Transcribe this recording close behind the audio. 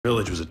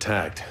Village was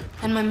attacked.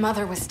 And my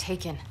mother was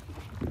taken.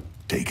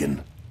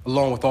 Taken?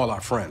 Along with all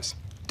our friends.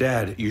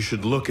 Dad, you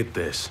should look at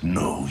this.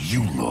 No,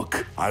 you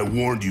look. I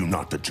warned you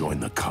not to join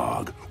the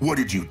COG. What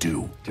did you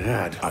do?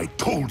 Dad. I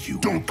told you,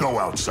 don't go,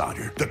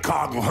 outsider. The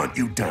COG will hunt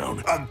you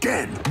down.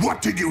 Again!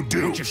 What did you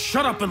do? Just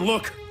shut up and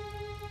look!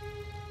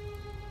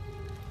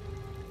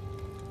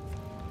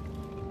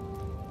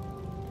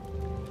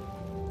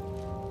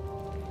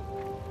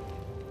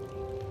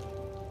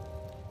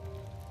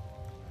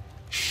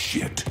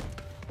 Shit.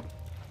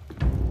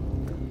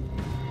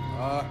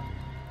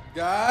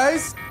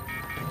 Guys?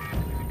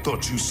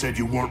 Thought you said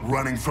you weren't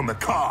running from the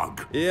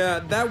COG. Yeah,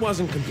 that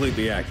wasn't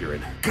completely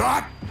accurate.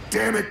 God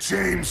damn it,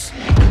 James!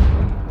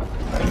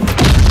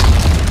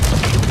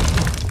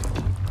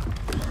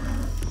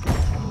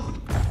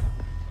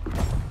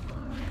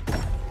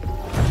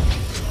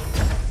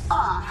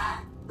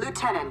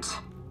 Lieutenant.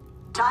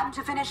 Time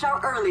to finish our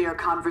earlier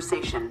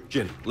conversation.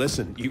 Jin,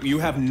 listen, you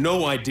have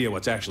no idea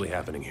what's actually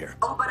happening here.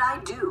 Oh, but I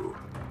do.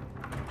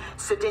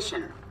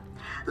 Sedition.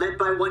 Led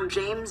by one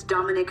James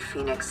Dominic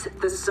Fenix,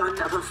 the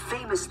son of a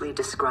famously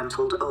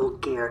disgruntled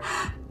old gear.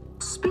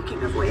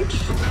 Speaking of which,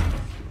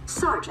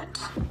 Sergeant,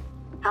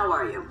 how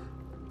are you?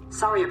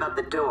 Sorry about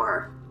the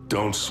door.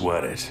 Don't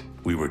sweat it.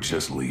 We were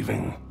just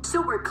leaving.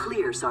 So we're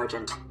clear,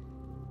 Sergeant.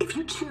 If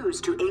you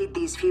choose to aid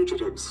these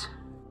fugitives,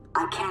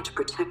 I can't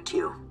protect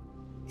you.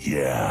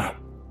 Yeah,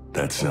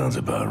 that sounds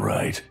about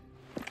right.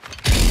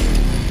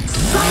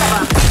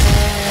 Son of a...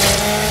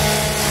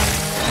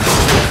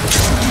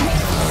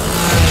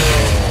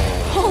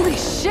 Holy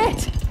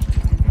shit!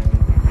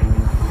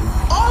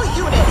 All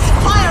units,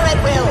 fire at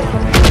will!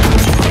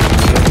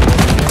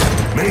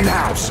 Main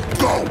house,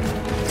 go!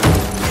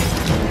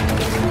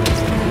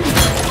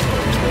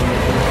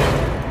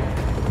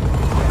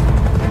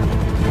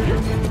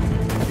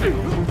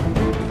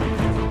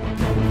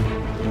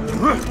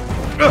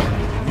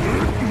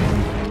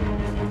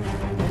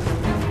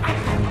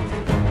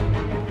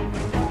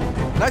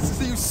 Nice to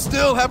see you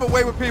still have a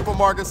way with people,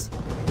 Marcus.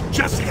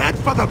 Just head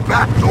for the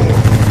back door!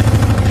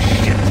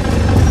 Shit!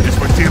 Guess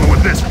we're dealing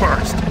with this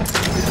first!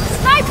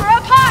 Sniper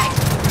up high!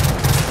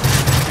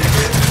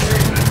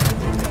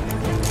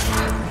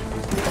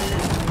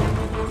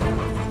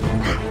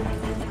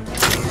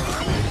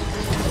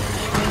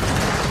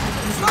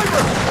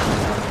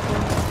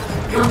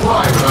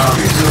 Comply with our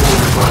reasonable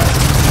request.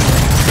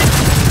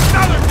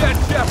 Another dead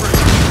shepherd!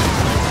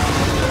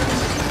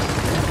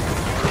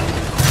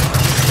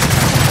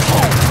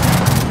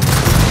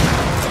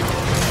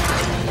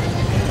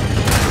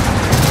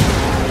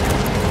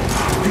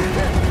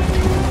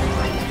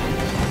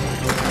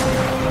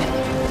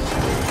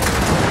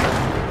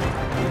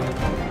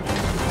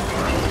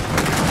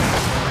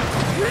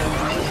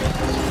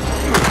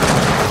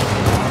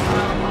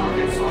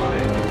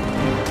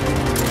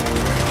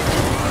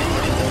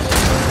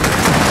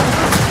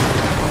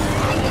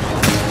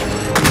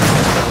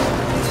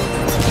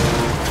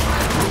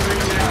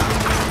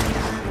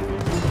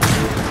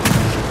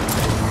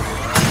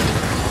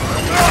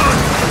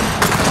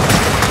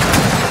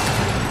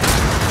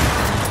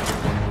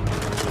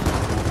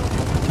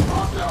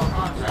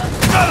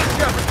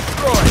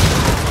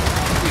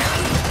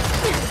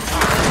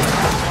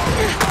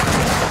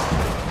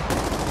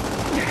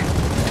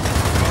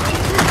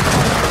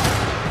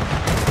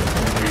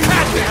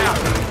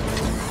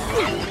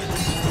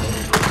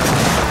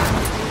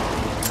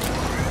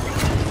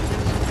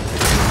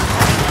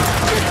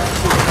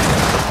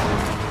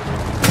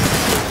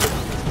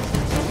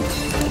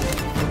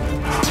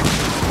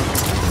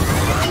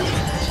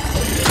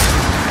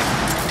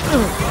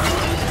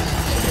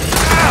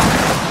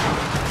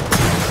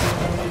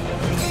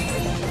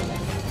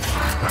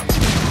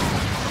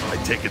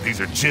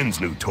 Jin's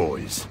new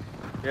toys.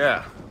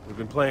 Yeah, we've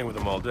been playing with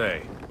them all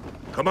day.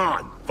 Come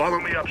on, follow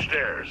me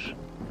upstairs.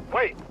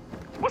 Wait,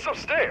 what's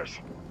upstairs?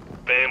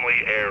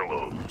 Family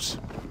heirlooms.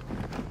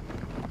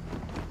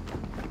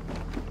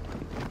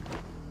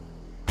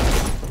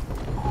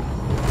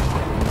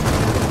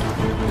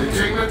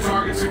 Enigma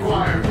targets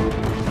acquired.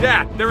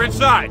 Dad, they're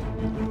inside!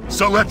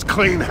 So let's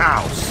clean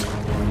house.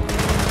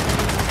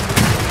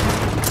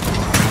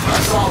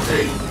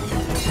 Assaulting.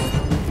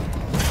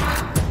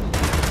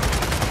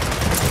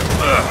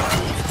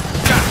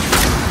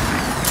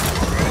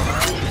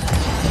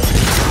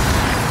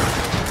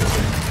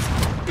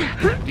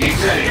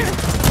 Detain.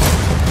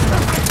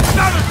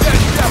 Another dead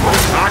shepherd!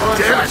 God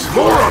damn it,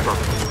 more of them!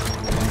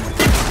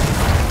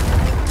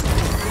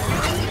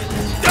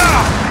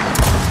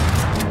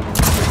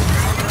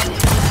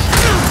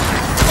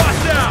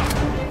 Watch out!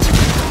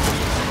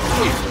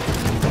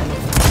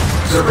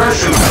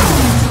 Suppression.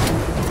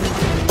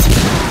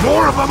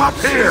 More of them up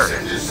here! Cease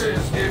and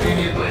desist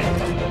immediately.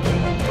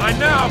 I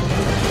know!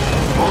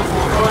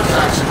 Multiple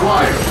contacts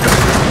acquired.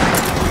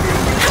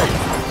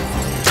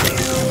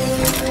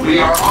 We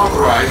are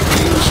authorized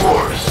to use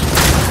force.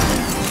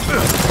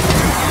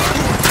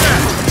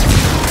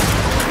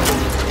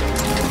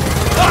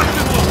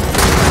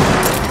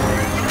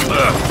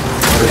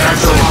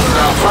 Potential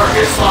hostile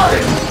target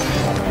spotted.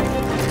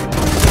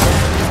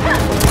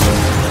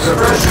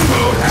 Suppression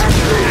mode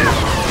activated.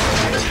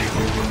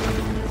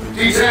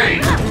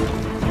 Detain.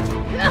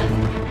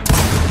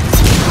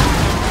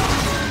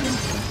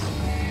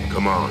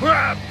 Come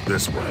on,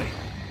 this way.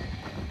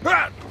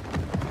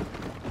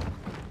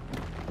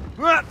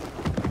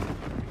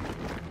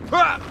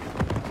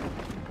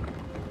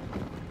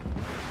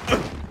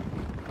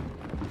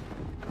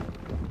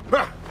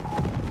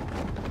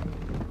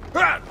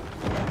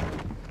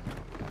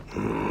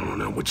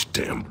 Now which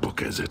damn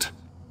book is it?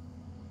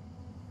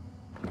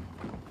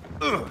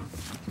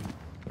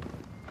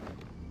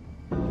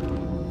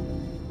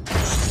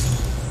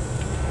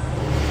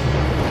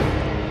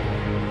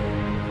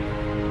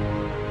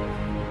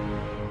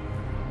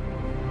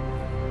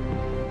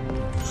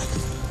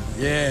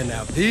 Yeah,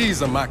 now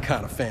these are my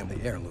kind of family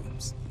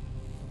heirlooms.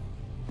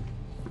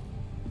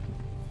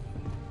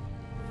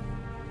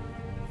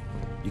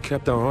 You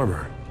kept our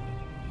armor.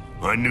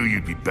 I knew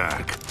you'd be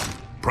back.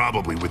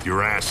 Probably with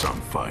your ass on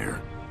fire.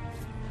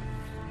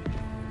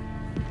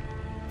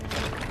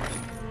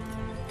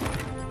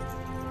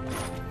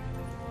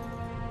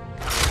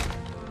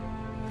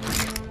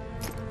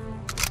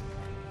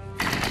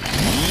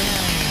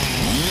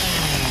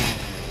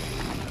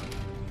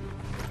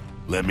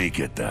 Let me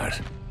get that.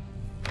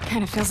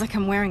 Kinda feels like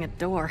I'm wearing a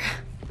door.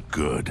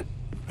 Good.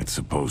 It's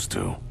supposed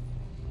to.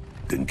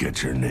 Didn't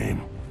get your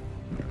name.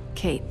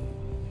 Kait.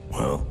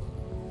 Well,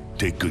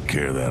 take good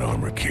care of that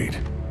armor, Kait.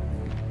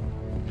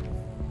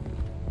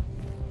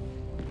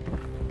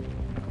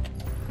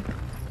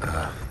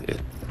 It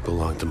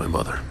belonged to my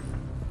mother.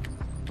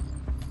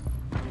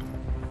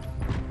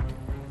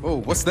 Oh,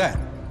 what's that?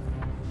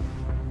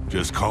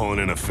 Just calling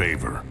in a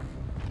favor.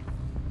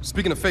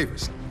 Speaking of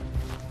favors,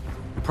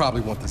 you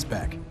probably want this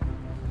back.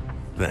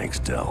 Thanks,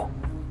 Del.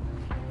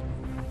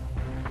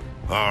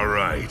 All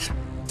right.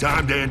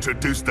 Time to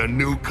introduce the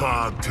new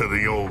cog to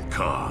the old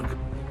cog.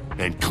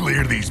 And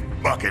clear these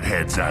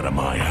bucketheads out of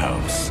my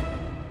house.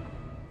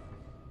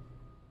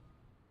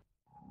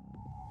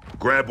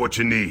 Grab what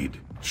you need.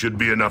 Should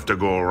be enough to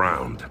go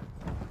around.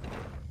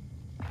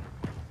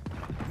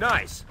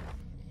 Nice.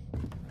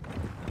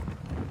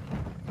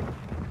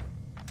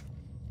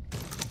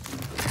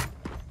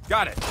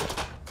 Got it.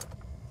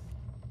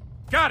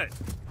 Got it.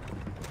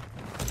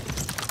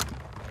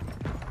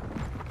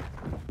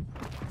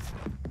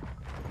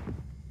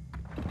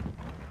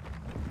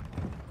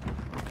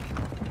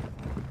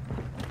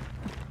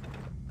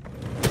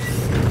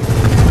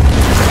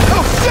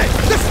 Oh shit!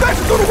 They're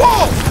smashing through the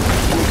wall!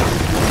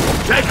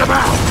 Take them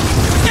out!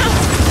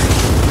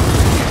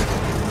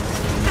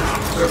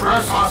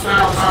 Suppress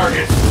hostile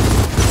targets.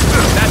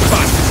 That's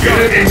fine.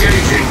 Unit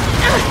engaging.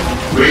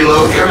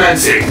 Reload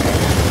commencing.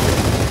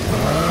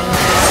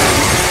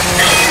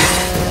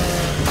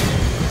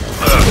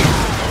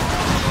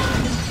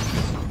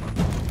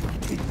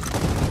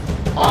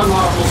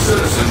 Unlawful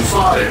citizen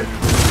spotted.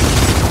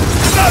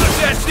 Another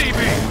dead CB!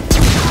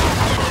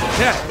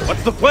 Yeah,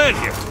 what's the plan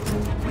here?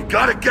 We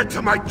gotta get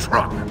to my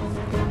truck.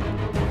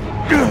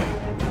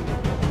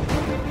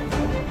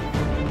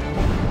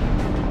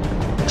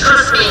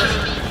 Trust me,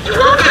 you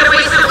won't get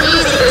away so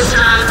easy this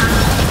time.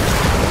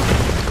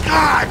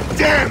 God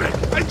damn it!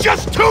 I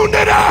just tuned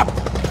it up!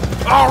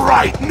 All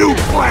right, new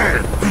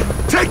plan.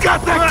 Take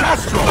out that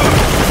Kestrel!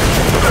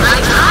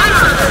 Like I'm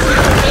on the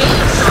real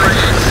game,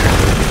 Sergeant.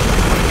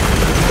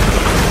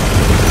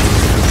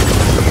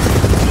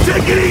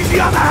 Take it easy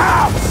on the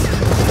house!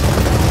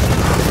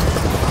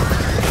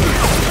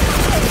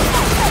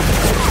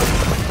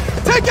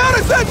 Take out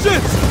his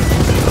engines!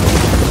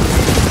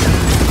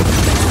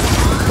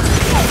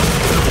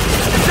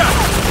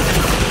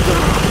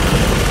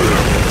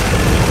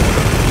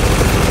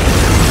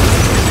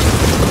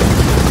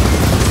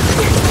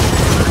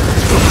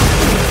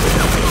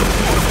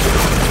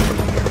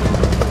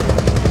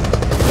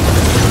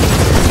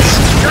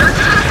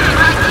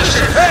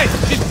 Hey,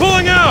 she's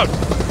pulling out!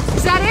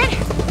 Is that it?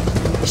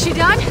 Is she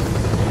done?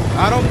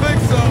 I don't think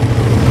so.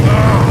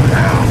 Oh,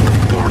 hell!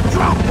 More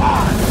drop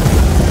pod!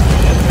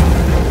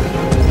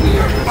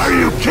 Are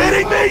you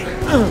kidding me?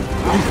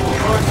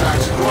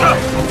 Contact squad.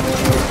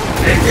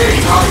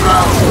 Engage on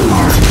ground.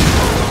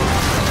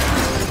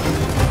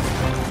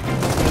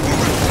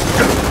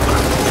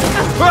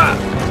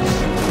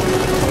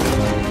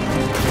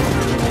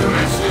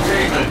 Commence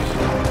detainment.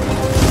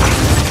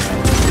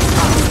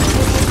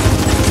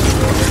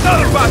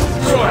 Another box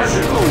destroyed!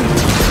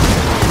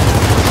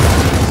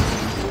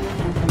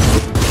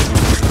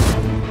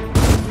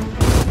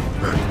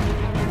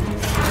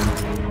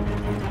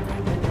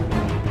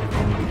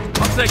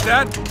 I'll take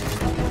that.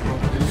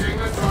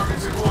 Containment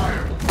targets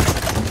acquired.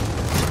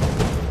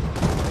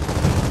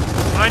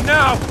 Mine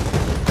now.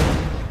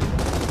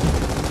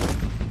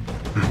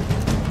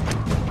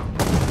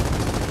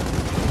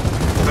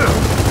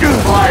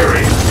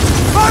 Firing.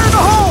 Fire in the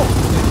hole!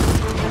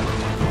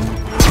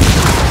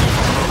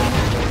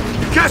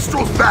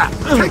 Kestrel's back!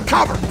 Take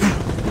cover!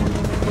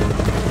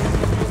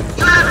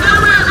 You have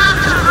nowhere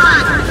left to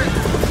run.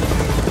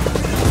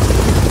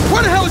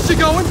 Where the hell is she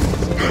going?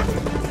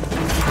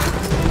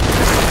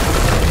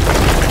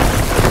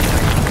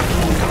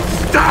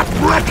 Stop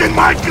wrecking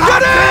my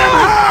goddamn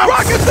house!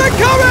 Rockets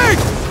incoming!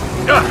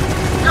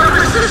 Your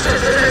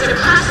persistence is as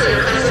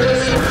impressive as it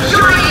is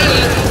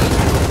infuriating.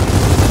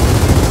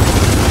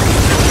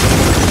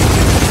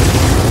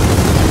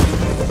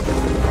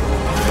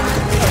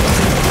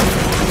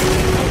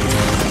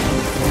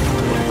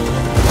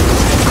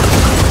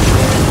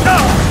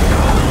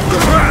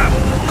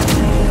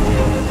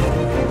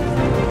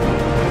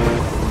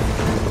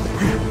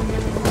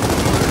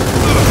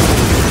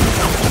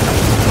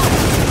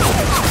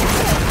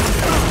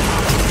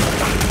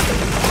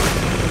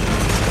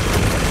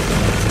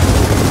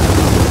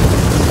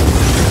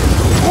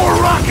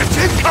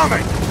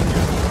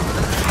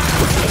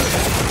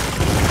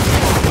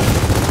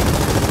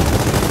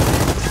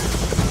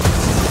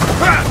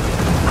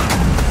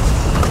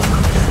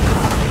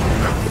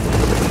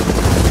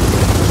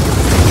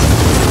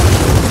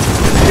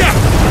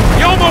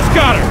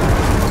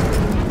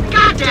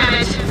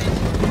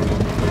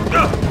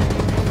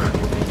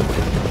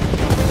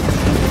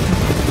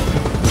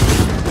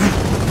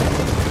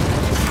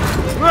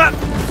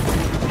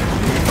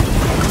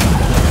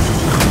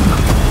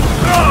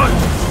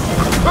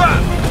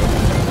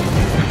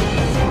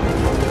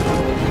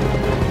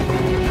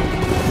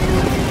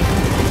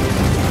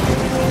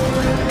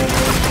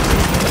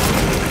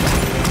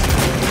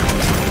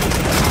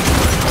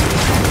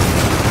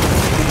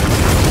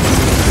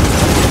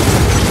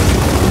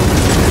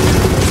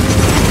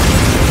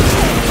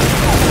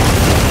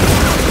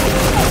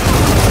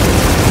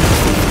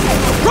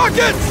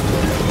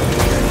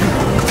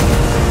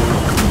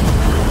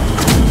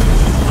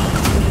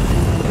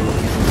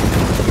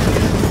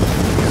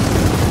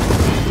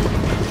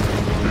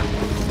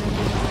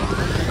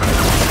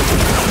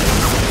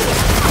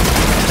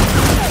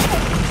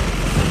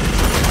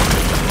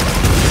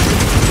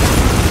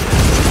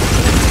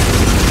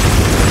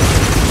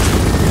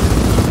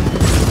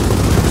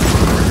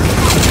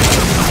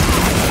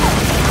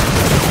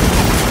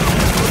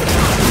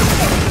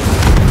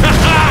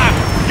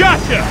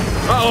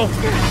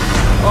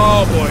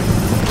 Oh, boy.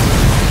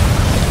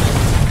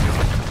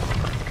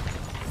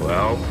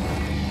 Well,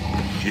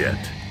 shit.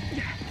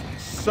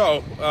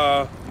 So,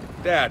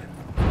 Dad,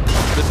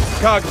 the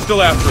cog is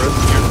still after us,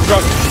 your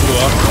truck blew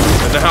up,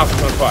 and the house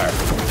is on fire.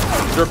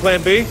 Is there a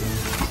plan B?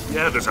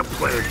 Yeah, there's a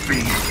plan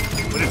B,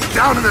 but it's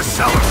down in the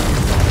cellar.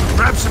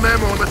 Grab some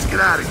ammo and let's get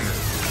out of here.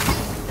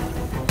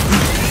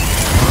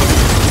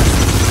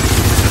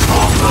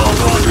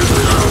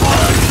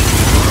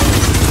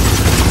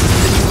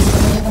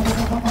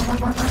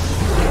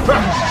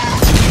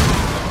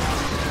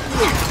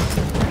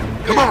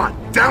 Come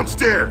on,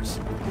 downstairs.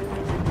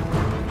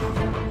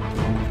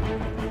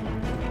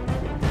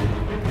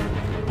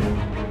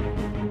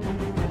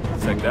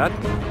 Take that.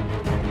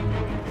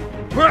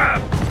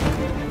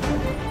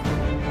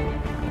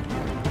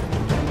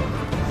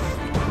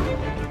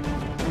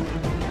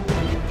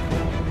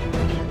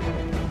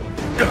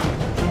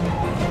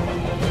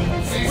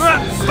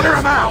 Clear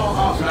him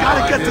out! We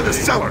gotta get to the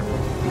cellar!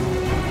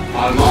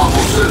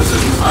 Unlawful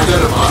citizens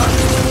identified.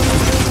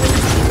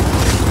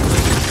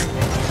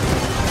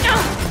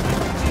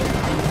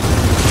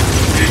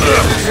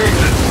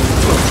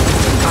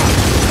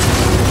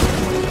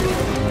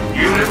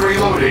 Unit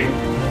reloading.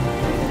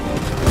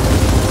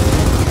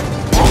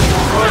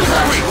 Multiple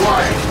contacts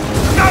required.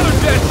 Another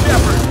dead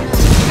shepherd!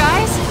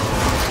 Guys,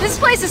 this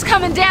place is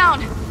coming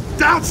down!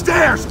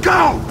 Downstairs,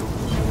 go!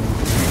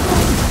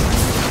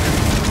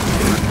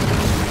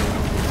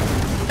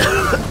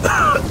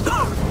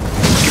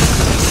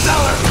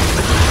 Cellar!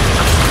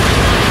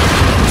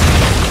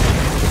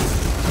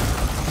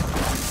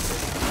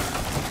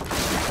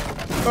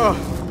 Oh,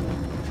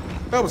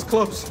 that was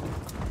close.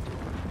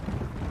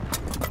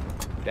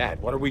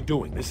 Dad, what are we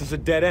doing? This is a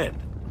dead end.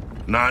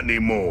 Not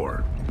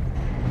anymore.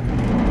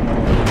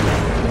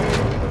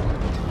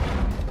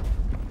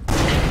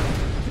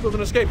 You build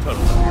an escape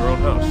tunnel to your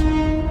own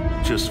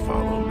house. Just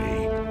follow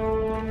me.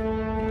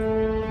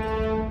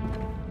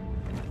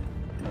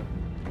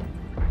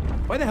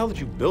 Why the hell did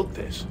you build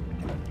this?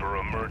 For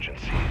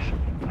emergencies,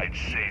 I'd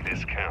say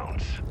this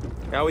counts.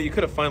 Yeah, well, you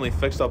could have finally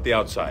fixed up the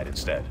outside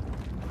instead.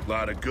 A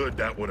lot of good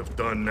that would have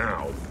done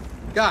now.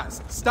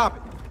 Guys, stop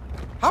it.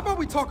 How about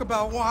we talk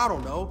about, well, I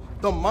don't know,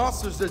 the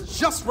monsters that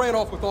just ran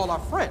off with all our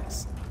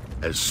friends?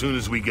 As soon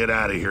as we get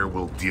out of here,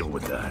 we'll deal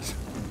with that.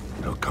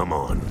 Now, come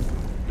on.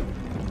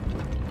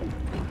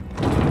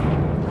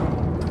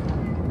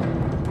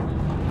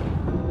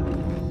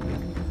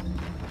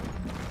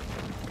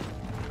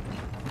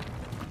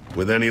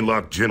 With any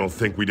luck, Jin will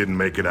think we didn't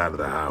make it out of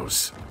the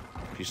house.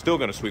 She's still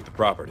gonna sweep the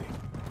property.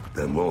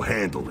 Then we'll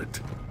handle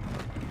it.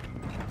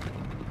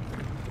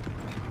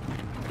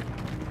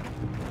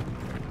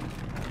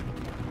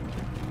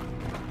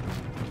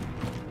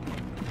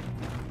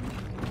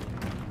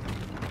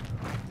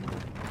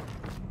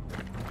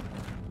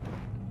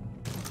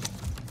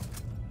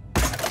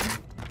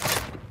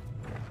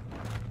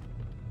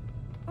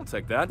 I'll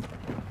take that.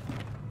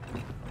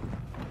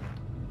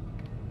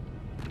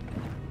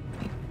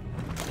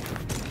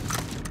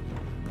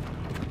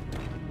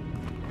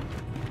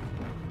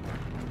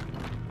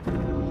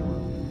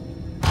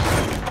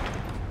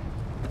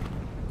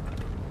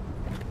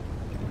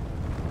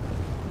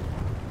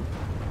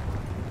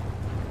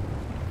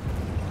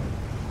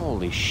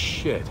 Holy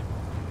shit.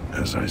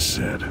 As I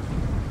said,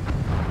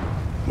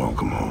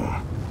 welcome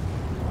home.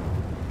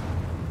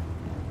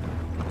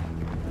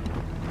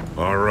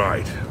 All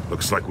right,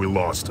 looks like we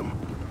lost him.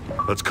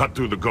 Let's cut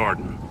through the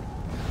garden.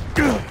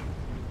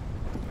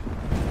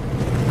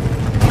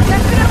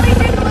 Definitely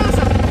didn't lose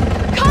him.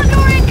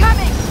 Condor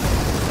incoming!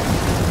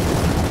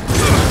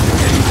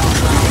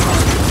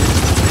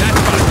 That's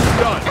fine.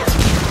 Done.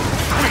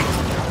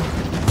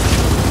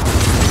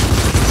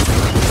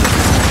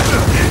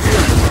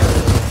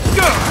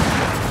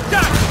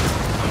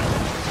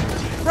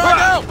 Frag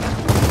out!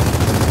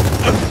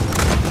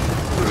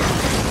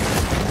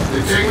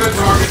 Containment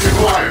targets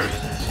acquired.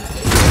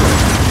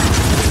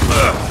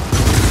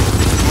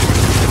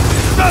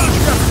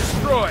 Battleship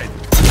destroyed.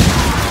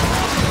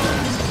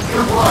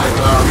 Comply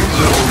with our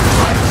reasonable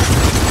requirements.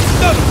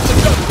 Another the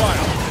dump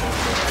file.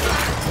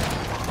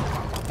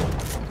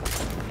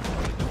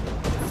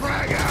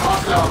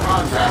 Hostile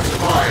contacts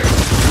acquired.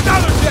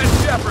 Another dead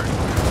shepherd.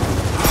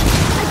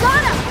 I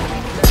got him!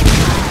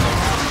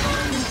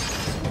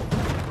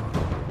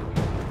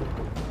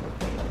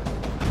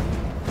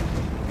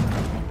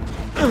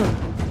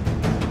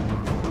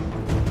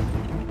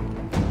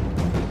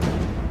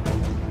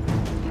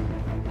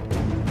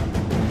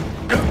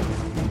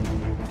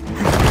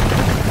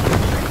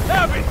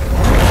 Heavy.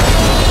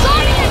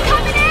 Guardian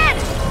coming in!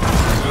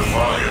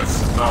 Defiance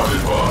not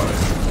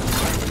advised.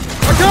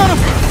 I got him!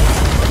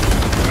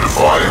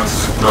 Defiance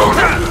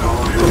noted.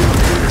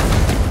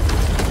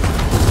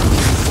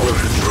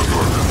 Footage of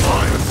your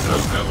defiance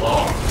has been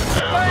logged.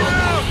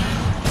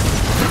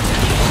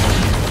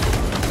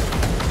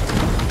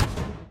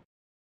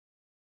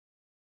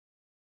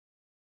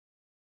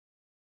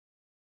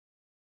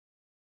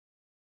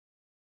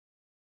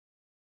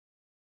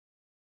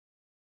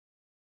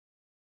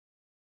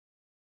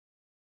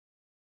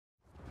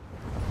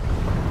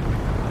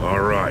 All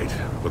right,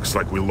 looks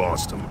like we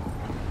lost him.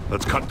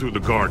 Let's cut through the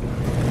garden.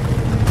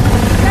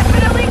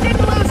 Definitely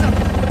didn't lose him.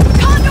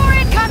 Condor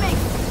incoming!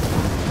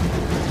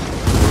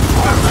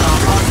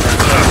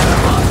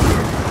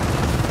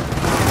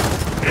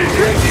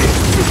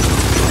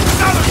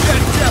 Another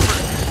dead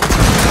shepherd.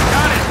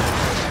 Got it.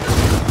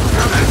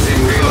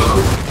 Commencing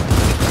reload.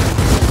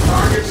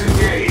 Targets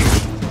engaged.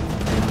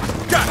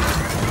 Got it.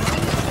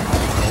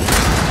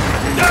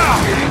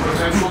 Getting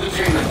potential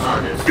detainment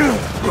targets.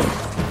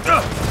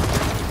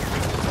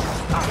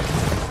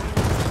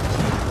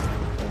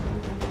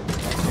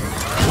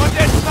 One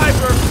dead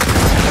sniper.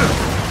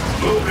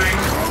 Moving.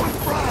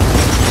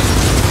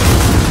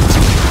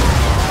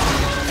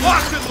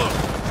 Locked and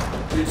loaded.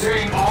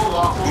 Detain all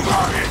lawful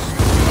targets.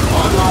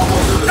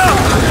 Unlawful citizens Got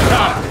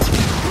identified. it.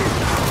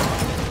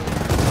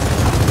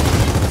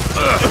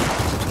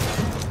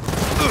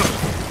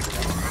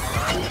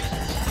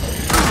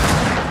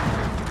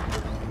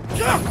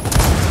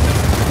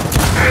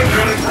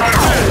 Engine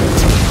priority.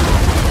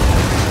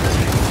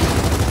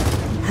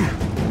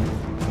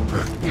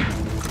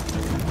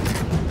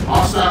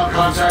 Hostile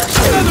contact.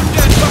 Another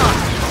dead box.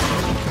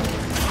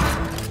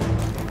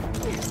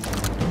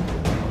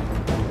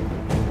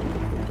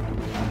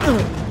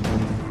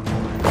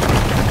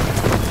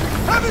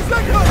 Heavy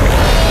second!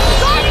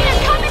 Guardian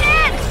coming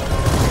in!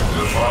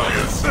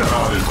 Defiance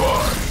not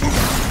advised.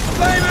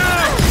 Flame